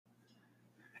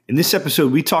In this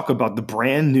episode, we talk about the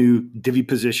brand new Divi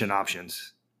position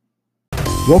options.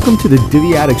 Welcome to the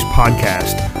Divi Addicts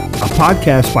Podcast, a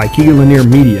podcast by Keegan Lanier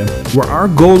Media, where our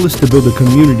goal is to build a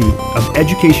community of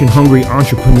education-hungry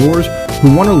entrepreneurs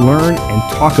who want to learn and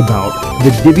talk about the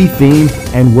Divi theme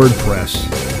and WordPress.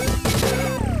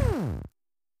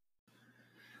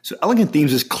 So Elegant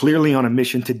Themes is clearly on a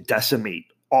mission to decimate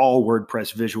all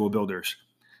WordPress visual builders.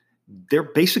 They're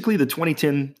basically the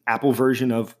 2010 Apple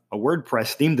version of a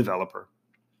WordPress theme developer.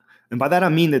 And by that, I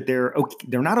mean that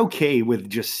they're not okay with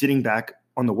just sitting back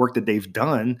on the work that they've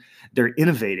done. They're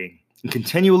innovating and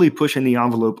continually pushing the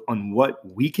envelope on what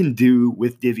we can do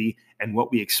with Divi and what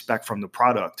we expect from the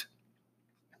product.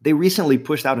 They recently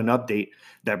pushed out an update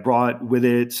that brought with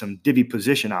it some Divi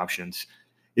position options.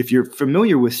 If you're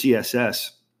familiar with CSS,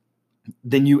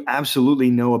 then you absolutely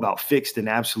know about fixed and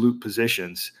absolute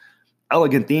positions.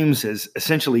 Elegant Themes has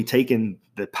essentially taken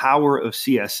the power of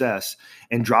CSS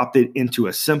and dropped it into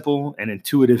a simple and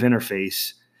intuitive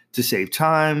interface to save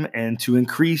time and to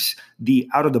increase the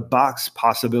out-of-the-box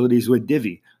possibilities with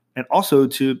Divi, and also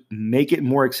to make it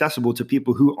more accessible to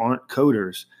people who aren't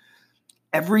coders.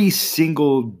 Every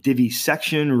single Divi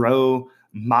section, row,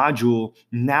 module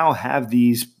now have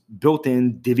these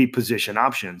built-in Divi position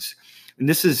options. And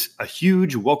this is a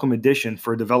huge welcome addition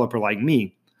for a developer like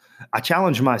me. I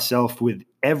challenge myself with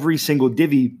every single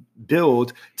Divi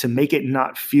build to make it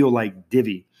not feel like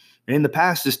Divi. And in the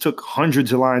past, this took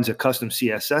hundreds of lines of custom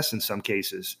CSS in some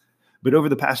cases. But over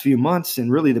the past few months,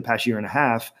 and really the past year and a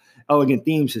half, Elegant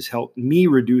Themes has helped me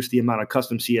reduce the amount of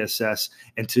custom CSS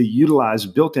and to utilize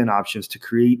built-in options to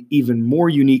create even more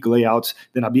unique layouts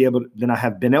than I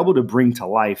have been able to bring to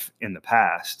life in the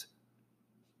past.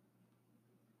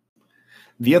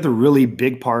 The other really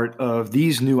big part of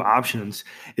these new options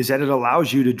is that it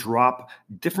allows you to drop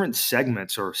different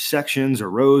segments or sections or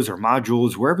rows or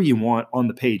modules wherever you want on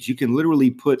the page. You can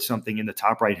literally put something in the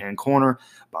top right-hand corner,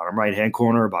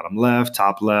 bottom left,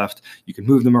 top left. You can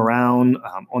move them around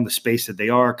on the space that they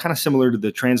are, kind of similar to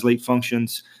the translate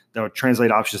functions, the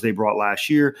translate options they brought last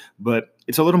year, but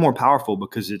it's a little more powerful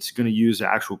because it's going to use the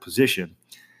actual position.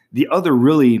 The other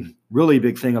really, really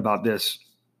big thing about this,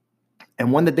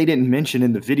 and one that they didn't mention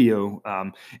in the video,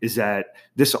 is that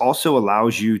this also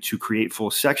allows you to create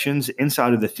full sections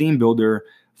inside of the theme builder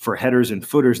for headers and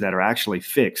footers that are actually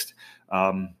fixed.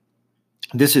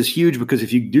 This is huge because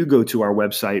if you do go to our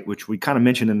website, which we kind of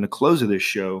mentioned in the close of this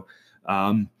show,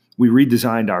 we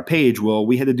redesigned our page. Well,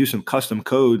 we had to do some custom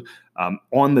code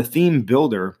on the theme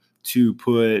builder to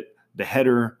put the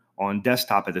header on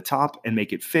desktop at the top and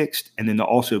make it fixed, and then to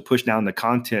also push down the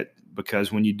content,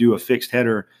 because when you do a fixed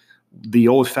header, the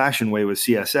old-fashioned way with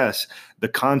CSS, the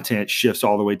content shifts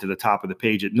all the way to the top of the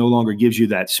page. It no longer gives you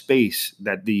that space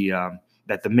that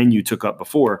the menu took up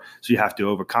before, so you have to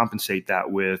overcompensate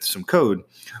that with some code.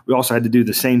 We also had to do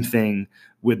the same thing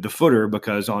with the footer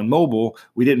because on mobile,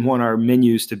 we didn't want our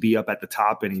menus to be up at the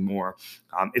top anymore.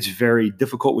 It's very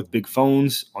difficult with big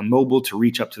phones on mobile to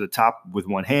reach up to the top with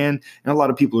one hand, and a lot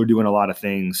of people are doing a lot of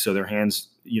things, so their hands,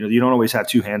 you don't always have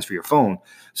two hands for your phone.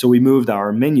 So we moved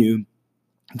our menu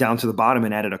down to the bottom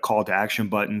and added a call to action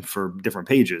button for different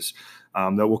pages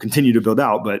that we'll continue to build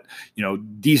out. But,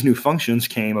 these new functions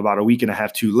came about a week and a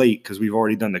half too late because we've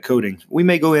already done the coding. We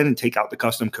may go in and take out the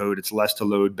custom code. It's less to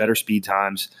load, better speed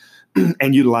times,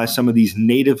 and utilize some of these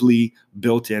natively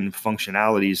built-in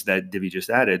functionalities that Divi just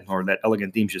added, or that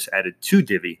Elegant Themes just added to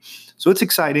Divi. So it's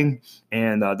exciting,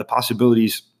 and the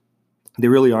possibilities, they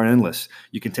really are endless.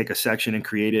 You can take a section and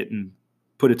create it and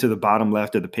put it to the bottom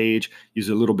left of the page, use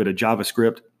a little bit of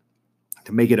JavaScript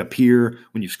to make it appear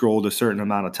when you've scrolled a certain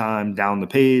amount of time down the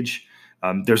page.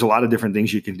 There's a lot of different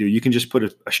things you can do. You can just put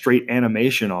a straight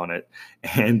animation on it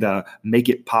and make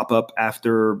it pop up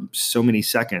after so many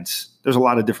seconds. There's a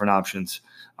lot of different options.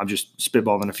 I'm just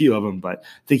spitballing a few of them, but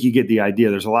I think you get the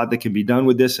idea. There's a lot that can be done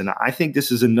with this, and I think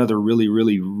this is another really,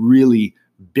 really, really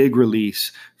big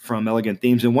release from Elegant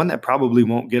Themes, and one that probably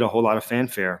won't get a whole lot of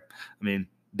fanfare. I mean,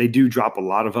 they do drop a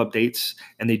lot of updates,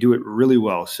 and they do it really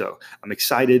well. So I'm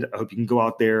excited. I hope you can go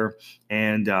out there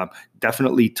and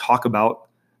definitely talk about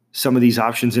some of these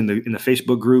options in the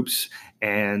Facebook groups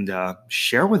and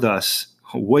share with us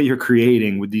what you're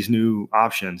creating with these new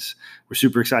options. We're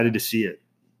super excited to see it.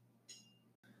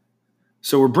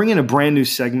 So we're bringing a brand new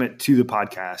segment to the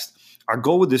podcast. Our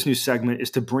goal with this new segment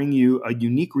is to bring you a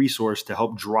unique resource to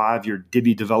help drive your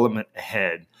Divi development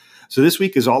ahead. So this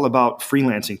week is all about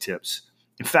freelancing tips.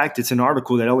 In fact, it's an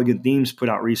article that Elegant Themes put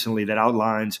out recently that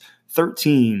outlines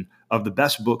 13 of the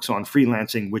best books on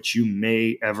freelancing which you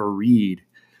may ever read.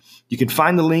 You can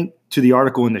find the link to the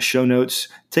article in the show notes.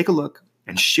 Take a look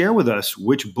and share with us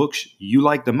which books you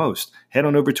like the most. Head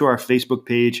on over to our Facebook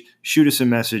page, shoot us a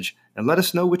message, and let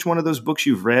us know which one of those books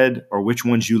you've read or which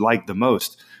ones you like the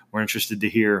most. We're interested to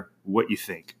hear what you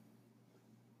think.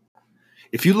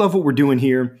 If you love what we're doing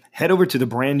here, head over to the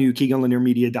brand new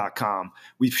KeeganLanierMedia.com.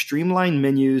 We've streamlined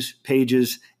menus,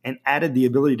 pages, and added the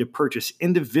ability to purchase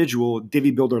individual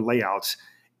Divi Builder layouts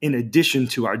in addition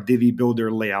to our Divi Builder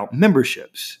layout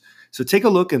memberships. So take a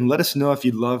look and let us know if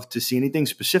you'd love to see anything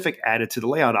specific added to the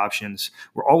layout options.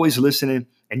 We're always listening,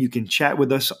 and you can chat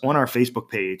with us on our Facebook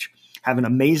page. Have an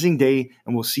amazing day,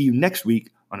 and we'll see you next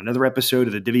week on another episode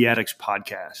of the Divi Addicts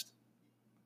Podcast.